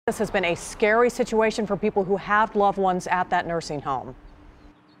This has been a scary situation for people who have loved ones at that nursing home.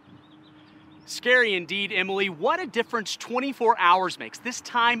 Scary indeed, Emily. What a difference 24 hours makes. This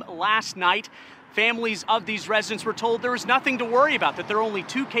time last night, families of these residents were told there was nothing to worry about, that there are only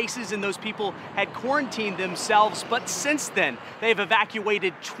 2 cases and those people had quarantined themselves. But since then, they have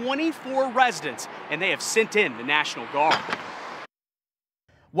evacuated 24 residents and they have sent in the National Guard.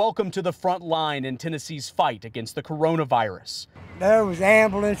 Welcome to the front line in Tennessee's fight against the coronavirus. There was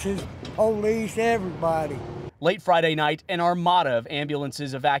ambulances, police, everybody. Late Friday night, an armada of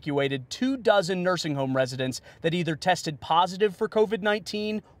ambulances evacuated 24 nursing home residents that either tested positive for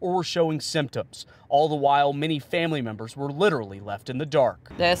COVID-19 or were showing symptoms. All the while, many family members were literally left in the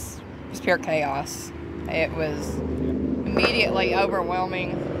dark. This was pure chaos. It was immediately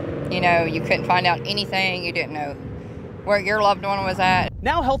overwhelming. You know, you couldn't find out anything. You didn't know where your loved one was at.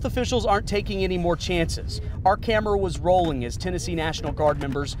 Now health officials aren't taking any more chances. Our camera was rolling as Tennessee National Guard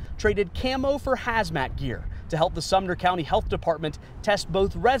members traded camo for hazmat gear to help the Sumner County Health Department test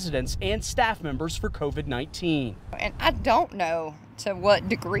both residents and staff members for COVID-19. And I don't know to what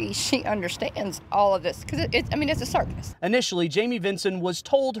degree she understands all of this, because it's a circus. Initially, Jamie Vinson was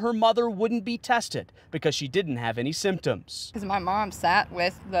told her mother wouldn't be tested because she didn't have any symptoms. Because my mom sat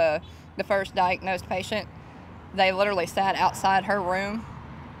with the first diagnosed patient. They literally sat outside her room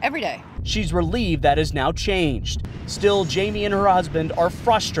every day. She's relieved that has now changed. Still, Jamie and her husband are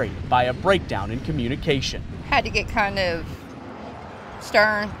frustrated by a breakdown in communication. Had to get kind of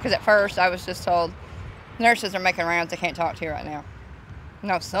stern, because at first I was just told, nurses are making rounds, they can't talk to you right now.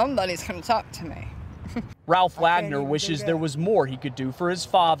 No, somebody's going to talk to me. Ralph Wagner wishes there was more he could do for his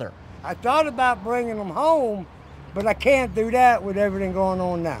father. I thought about bringing them home, but I can't do that with everything going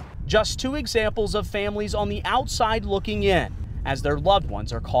on now. Just 2 examples of families on the outside looking in as their loved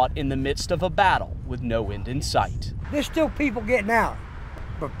ones are caught in the midst of a battle with no end in sight. There's still people getting out,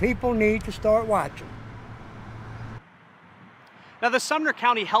 but people need to start watching. Now, the Sumner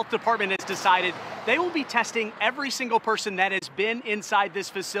County Health Department has decided they will be testing every single person that has been inside this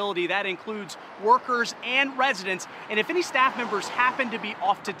facility. That includes workers and residents. And if any staff members happen to be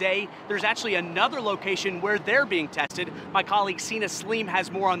off today, there's actually another location where they're being tested. My colleague Sina Sleem has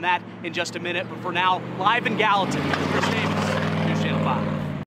more on that in just a minute. But for now, live in Gallatin, Chris Davis.